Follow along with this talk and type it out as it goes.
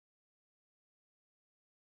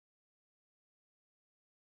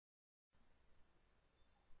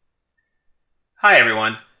Hi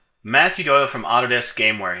everyone, Matthew Doyle from Autodesk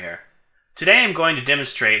Gameware here. Today I'm going to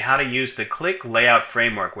demonstrate how to use the CLIK Layout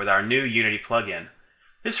framework with our new Unity plugin.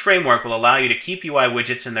 This framework will allow you to keep UI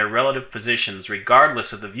widgets in their relative positions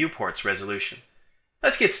regardless of the viewport's resolution.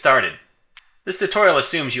 Let's get started. This tutorial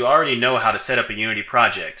assumes you already know how to set up a Unity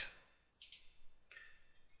project.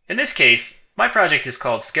 In this case, my project is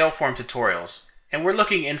called Scaleform Tutorials, and we're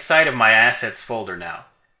looking inside of my Assets folder now.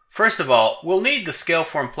 First of all, we'll need the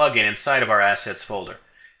Scaleform plugin inside of our Assets folder,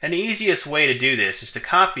 and the easiest way to do this is to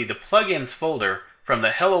copy the plugins folder from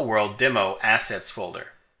the Hello World Demo Assets folder.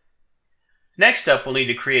 Next up, we'll need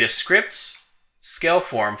to create a Scripts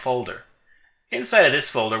Scaleform folder. Inside of this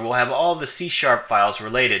folder, we'll have all the C# files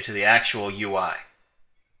related to the actual UI.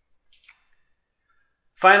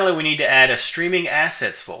 Finally, we need to add a Streaming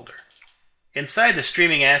Assets folder. Inside the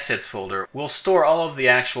Streaming Assets folder, we'll store all of the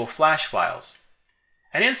actual Flash files.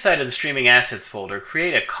 And inside of the Streaming Assets folder,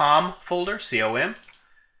 create a COM folder, C-O-M,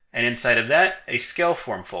 and inside of that, a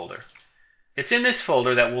Scaleform folder. It's in this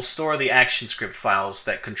folder that we'll store the ActionScript files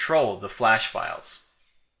that control the Flash files.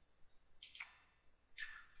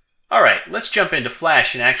 Alright, let's jump into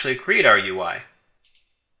Flash and actually create our UI.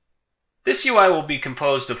 This UI will be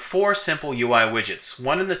composed of 4 simple UI widgets,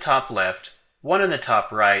 one in the top left, one in the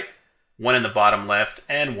top right, one in the bottom left,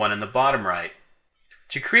 and one in the bottom right.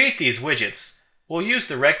 To create these widgets, we'll use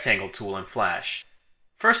the Rectangle tool in Flash.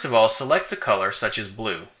 First of all, select a color such as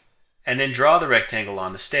blue, and then draw the rectangle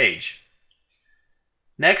on the stage.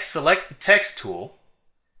 Next, select the Text tool,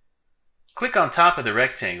 click on top of the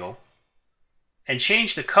rectangle, and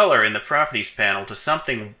change the color in the Properties panel to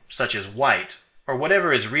something such as white, or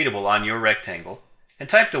whatever is readable on your rectangle, and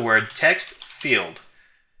type the word Text Field,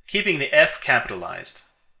 keeping the F capitalized.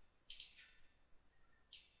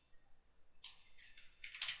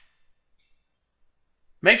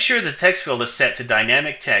 Make sure the text field is set to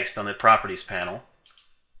Dynamic Text on the Properties panel,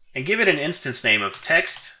 and give it an instance name of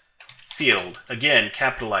Text Field, again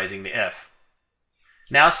capitalizing the F.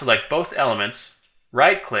 Now select both elements,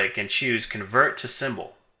 right-click, and choose Convert to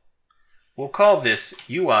Symbol. We'll call this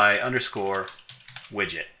UI_widget,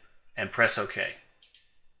 and press OK.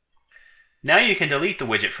 Now you can delete the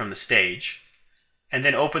widget from the stage, and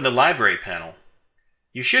then open the Library panel.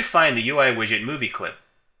 You should find the UI widget movie clip.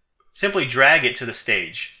 Simply drag it to the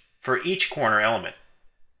stage for each corner element.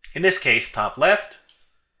 In this case, top left,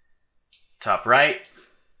 top right,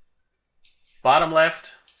 bottom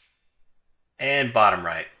left, and bottom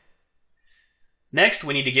right. Next,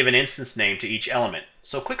 we need to give an instance name to each element.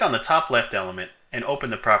 So click on the top left element and open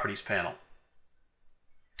the Properties panel.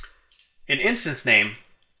 In instance name,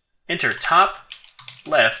 enter top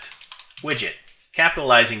left widget,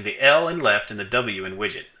 capitalizing the L in left and the W in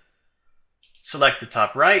widget. Select the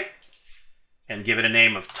top right and give it a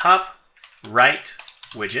name of Top Right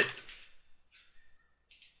Widget.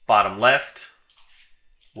 Bottom left,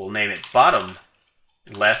 we'll name it Bottom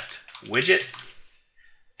Left Widget.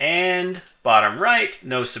 And bottom right,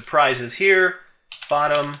 no surprises here,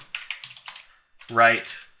 Bottom Right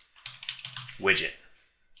Widget.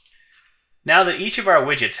 Now that each of our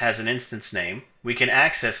widgets has an instance name, we can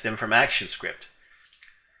access them from ActionScript.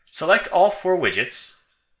 Select all 4 widgets,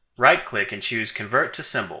 right-click and choose Convert to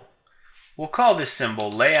Symbol. We'll call this symbol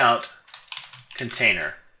Layout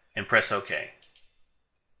Container and press OK.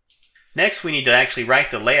 Next, we need to actually write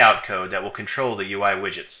the layout code that will control the UI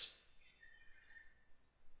widgets.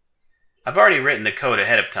 I've already written the code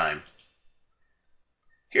ahead of time.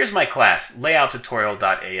 Here's my class,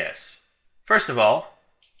 layouttutorial.as. First of all,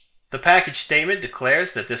 the package statement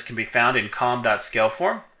declares that this can be found in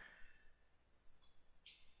com.scaleform.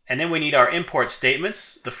 And then we need our import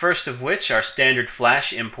statements, the first of which are standard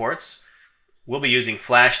Flash imports. We'll be using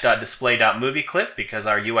flash.display.movieClip because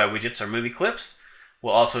our UI widgets are movie clips.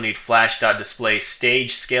 We'll also need flash.display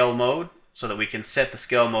stage scale mode so that we can set the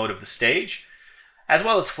scale mode of the stage, as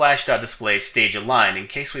well as flash.display stage align in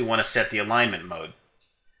case we want to set the alignment mode.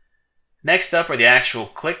 Next up are the actual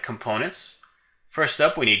CLIK components. First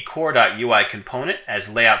up, we need core.UI component, as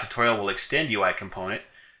layout tutorial will extend UI component.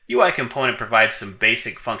 UI component provides some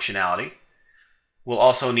basic functionality. We'll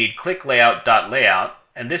also need CLIK Layout.layout,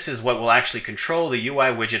 and this is what will actually control the UI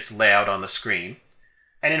widget's layout on the screen.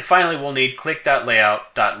 And then finally, we'll need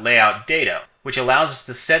CLIK.layout.layout data, which allows us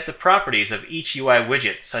to set the properties of each UI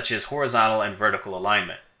widget, such as horizontal and vertical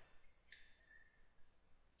alignment.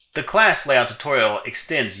 The class layout tutorial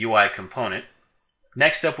extends UI component.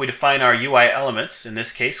 Next up, we define our UI elements. In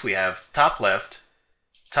this case, we have top left,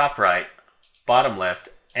 top right, bottom left,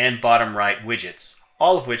 and bottom right widgets,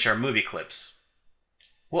 all of which are movie clips.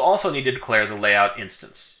 We'll also need to declare the layout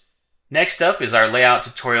instance. Next up is our layout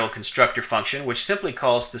tutorial constructor function, which simply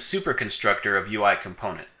calls the superconstructor of UI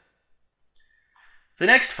component. The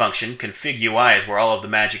next function, config UI, is where all of the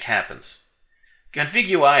magic happens. Config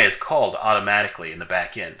UI is called automatically in the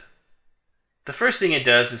back end. The first thing it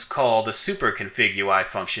does is call the superconfig UI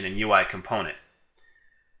function in UI component.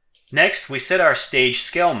 Next, we set our stage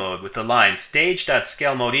scale mode with the line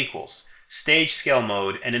stage.scaleMode equals stage scale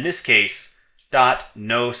mode, and in this case,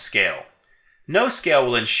 .no scale. No scale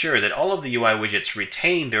will ensure that all of the UI widgets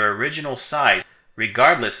retain their original size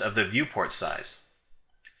regardless of the viewport size.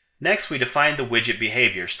 Next, we define the widget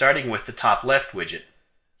behavior, starting with the top left widget.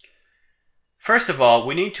 First of all,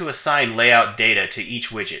 we need to assign layout data to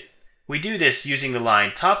each widget. We do this using the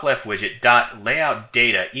line top left widget .layout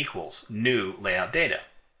data equals new layout data.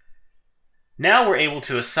 Now we're able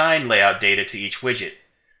to assign layout data to each widget.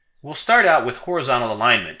 We'll start out with horizontal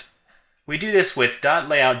alignment. We do this with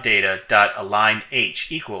 .layout data.align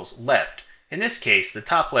h equals left. In this case, the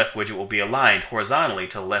top left widget will be aligned horizontally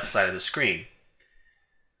to the left side of the screen.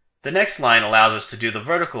 The next line allows us to do the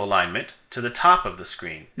vertical alignment to the top of the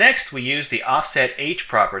screen. Next, we use the offset h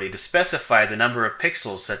property to specify the number of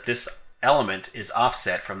pixels that this element is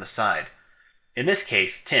offset from the side. In this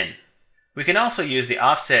case, 10. We can also use the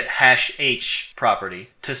offset -h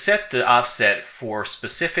property to set the offset for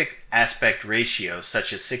specific aspect ratios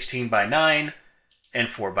such as 16:9 and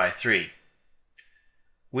 4:3.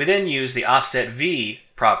 We then use the offset v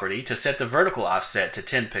property to set the vertical offset to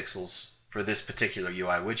 10 pixels for this particular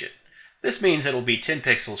UI widget. This means it will be 10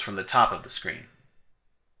 pixels from the top of the screen.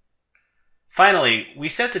 Finally, we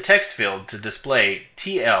set the text field to display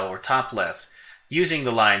TL or top left using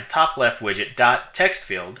the line top left widget .text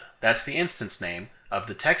field, that's the instance name of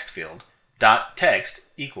the text field, .text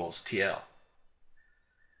equals TL.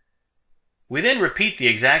 We then repeat the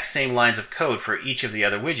exact same lines of code for each of the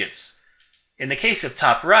other widgets. In the case of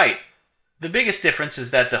top right, the biggest difference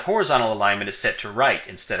is that the horizontal alignment is set to right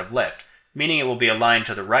instead of left, meaning it will be aligned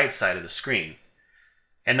to the right side of the screen.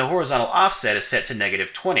 And the horizontal offset is set to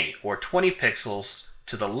 -20, or 20 pixels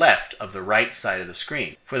to the left of the right side of the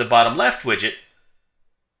screen. For the bottom left widget,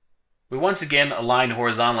 we once again align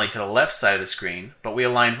horizontally to the left side of the screen, but we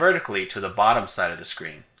align vertically to the bottom side of the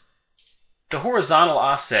screen. The horizontal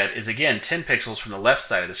offset is again 10 pixels from the left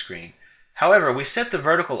side of the screen. However, we set the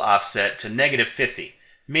vertical offset to -50,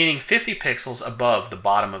 meaning 50 pixels above the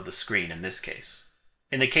bottom of the screen in this case.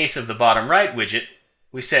 In the case of the bottom right widget,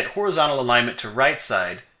 we set horizontal alignment to right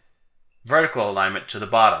side, vertical alignment to the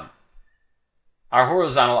bottom. Our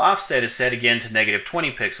horizontal offset is set again to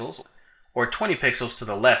 -20 pixels, or 20 pixels to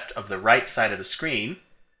the left of the right side of the screen,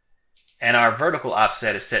 and our vertical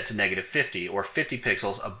offset is set to -50, or 50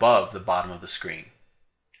 pixels above the bottom of the screen.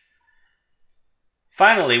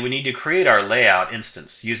 Finally, we need to create our layout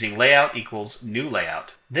instance using layout equals new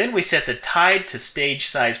layout. Then we set the tied to stage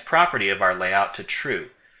size property of our layout to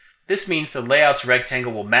true. This means the layout's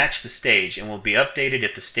rectangle will match the stage and will be updated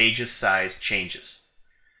if the stage's size changes.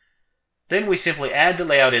 Then we simply add the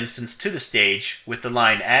layout instance to the stage with the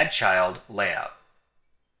line addChild layout.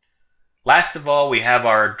 Last of all, we have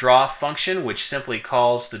our draw function, which simply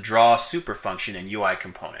calls the draw super function in UI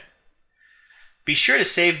component. Be sure to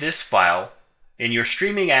save this file in your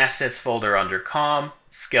streaming assets folder under COM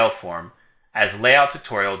Scaleform as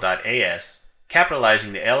layouttutorial.as,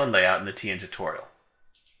 capitalizing the L in layout and the T in tutorial.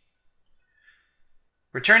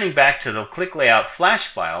 Returning back to the CLIK Layout Flash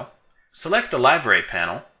file, select the library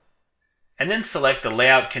panel, and then select the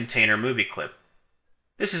Layout Container movie clip.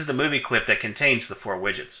 This is the movie clip that contains the 4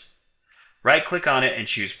 widgets. Right-click on it and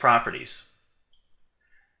choose Properties.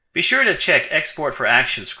 Be sure to check Export for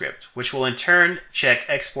ActionScript, which will in turn check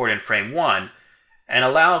Export in Frame 1 and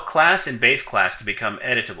allow class and base class to become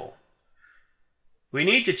editable. We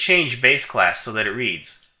need to change base class so that it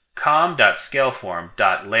reads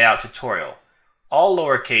com.scaleform.layouttutorial, all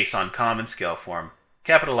lowercase on com and Scaleform,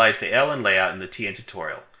 capitalize the L in layout and the T in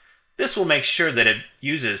tutorial. This will make sure that it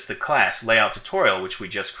uses the class layout tutorial which we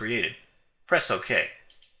just created. Press OK.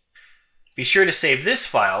 Be sure to save this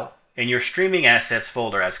file in your streaming assets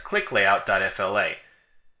folder as cliklayout.fla,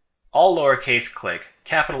 all lowercase click,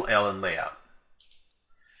 capital L in layout.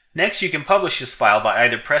 Next, you can publish this file by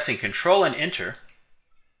either pressing Ctrl and Enter.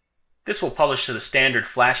 This will publish to the standard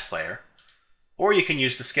Flash player, or you can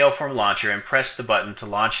use the Scaleform launcher and press the button to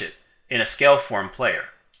launch it in a Scaleform player.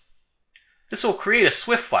 This will create a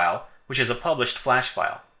Swift file, which is a published Flash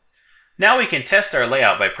file. Now we can test our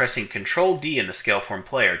layout by pressing Ctrl D in the Scaleform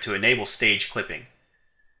player to enable stage clipping,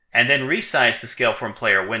 and then resize the Scaleform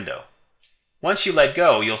player window. Once you let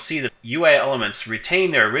go, you'll see the UI elements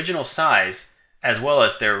retain their original size as well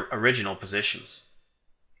as their original positions.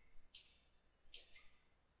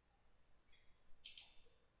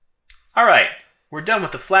 Alright, we're done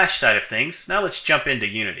with the Flash side of things. Now let's jump into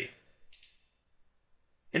Unity.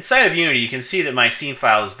 Inside of Unity, you can see that my scene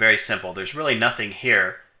file is very simple. There's really nothing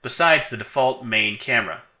here besides the default main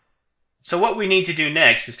camera. So what we need to do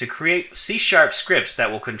next is to create C# scripts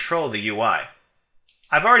that will control the UI.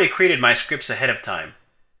 I've already created my scripts ahead of time.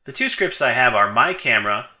 The two scripts I have are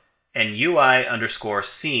myCamera and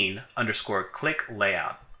UI_scene_CLIK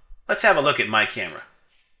Layout. Let's have a look at myCamera.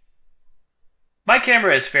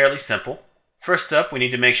 myCamera is fairly simple. First up, we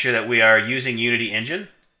need to make sure that we are using Unity Engine,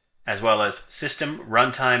 as well as System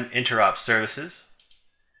Runtime Interop Services,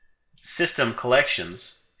 System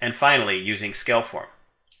Collections, and finally using Scaleform.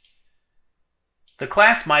 The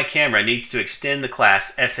class myCamera needs to extend the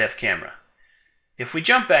class SFCamera. If we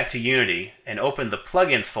jump back to Unity and open the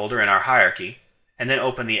Plugins folder in our hierarchy, and then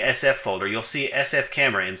open the SF folder, you'll see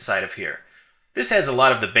SFCamera inside of here. This has a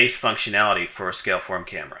lot of the base functionality for a Scaleform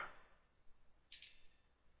camera.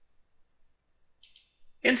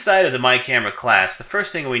 Inside of the myCamera class, the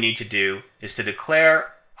first thing we need to do is to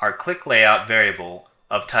declare our CLIK Layout variable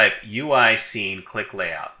of type UI_scene_CLIK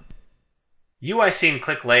Layout.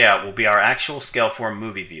 UI_scene_CLIK Layout will be our actual Scaleform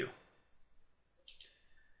movie view.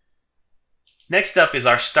 Next up is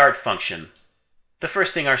our start function. The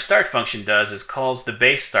first thing our start function does is calls the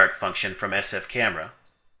base start function from SFCamera,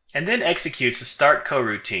 and then executes a start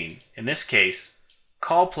coroutine, in this case,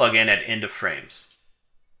 call plugin at end of frames.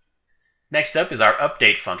 Next up is our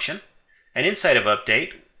update function, and inside of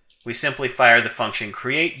update, we simply fire the function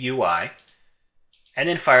create UI, and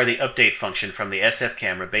then fire the update function from the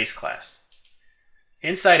SFCamera base class.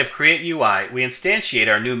 Inside of create UI, we instantiate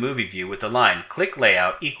our new movie view with the line CLIK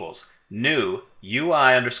Layout equals new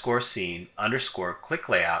UI_scene_CLIK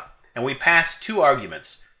Layout, and we pass two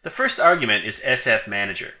arguments. The first argument is SF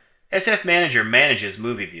Manager. SF Manager manages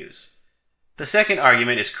movie views. The second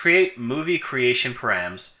argument is create movie creation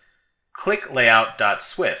params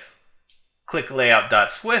CLIKLayout.swift.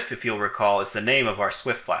 CLIKLayout.swift, if you'll recall, is the name of our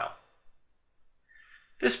Swift file.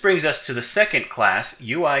 This brings us to the second class,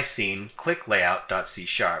 UI_scene_CLIK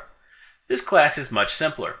Layout.c#. This class is much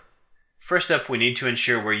simpler. First up, we need to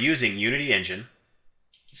ensure we're using Unity Engine,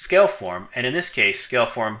 Scaleform, and in this case,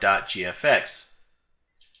 Scaleform.gfx.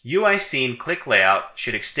 UI_scene_CLIK Layout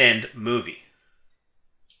should extend movie.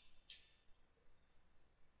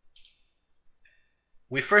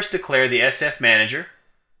 We first declare the SF Manager,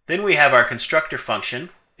 then we have our constructor function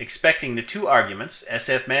expecting the two arguments,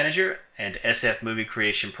 SF Manager and SF Movie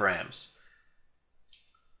Creation params.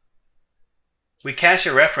 We cache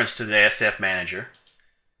a reference to the SF Manager,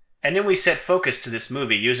 and then we set focus to this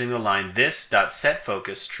movie using the line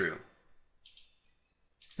this.setFocusTrue.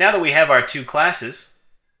 Now that we have our two classes,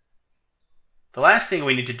 the last thing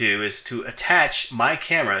we need to do is to attach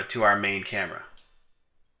myCamera to our main camera.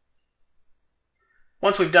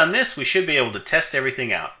 Once we've done this, we should be able to test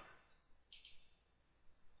everything out.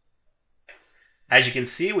 As you can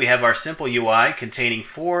see, we have our simple UI containing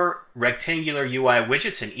 4 rectangular UI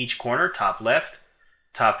widgets in each corner, top left,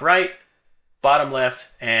 top right, bottom left,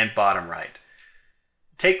 and bottom right.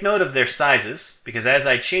 Take note of their sizes, because as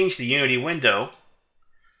I change the Unity window,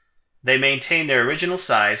 they maintain their original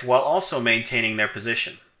size while also maintaining their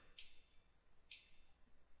position.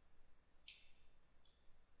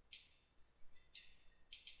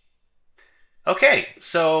 Okay,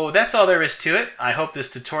 so that's all there is to it. I hope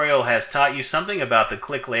this tutorial has taught you something about the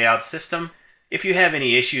CLIK Layout system. If you have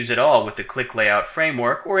any issues at all with the CLIK Layout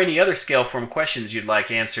framework or any other Scaleform questions you'd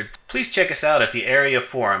like answered, please check us out at the area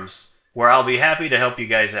forums, where I'll be happy to help you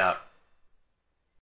guys out.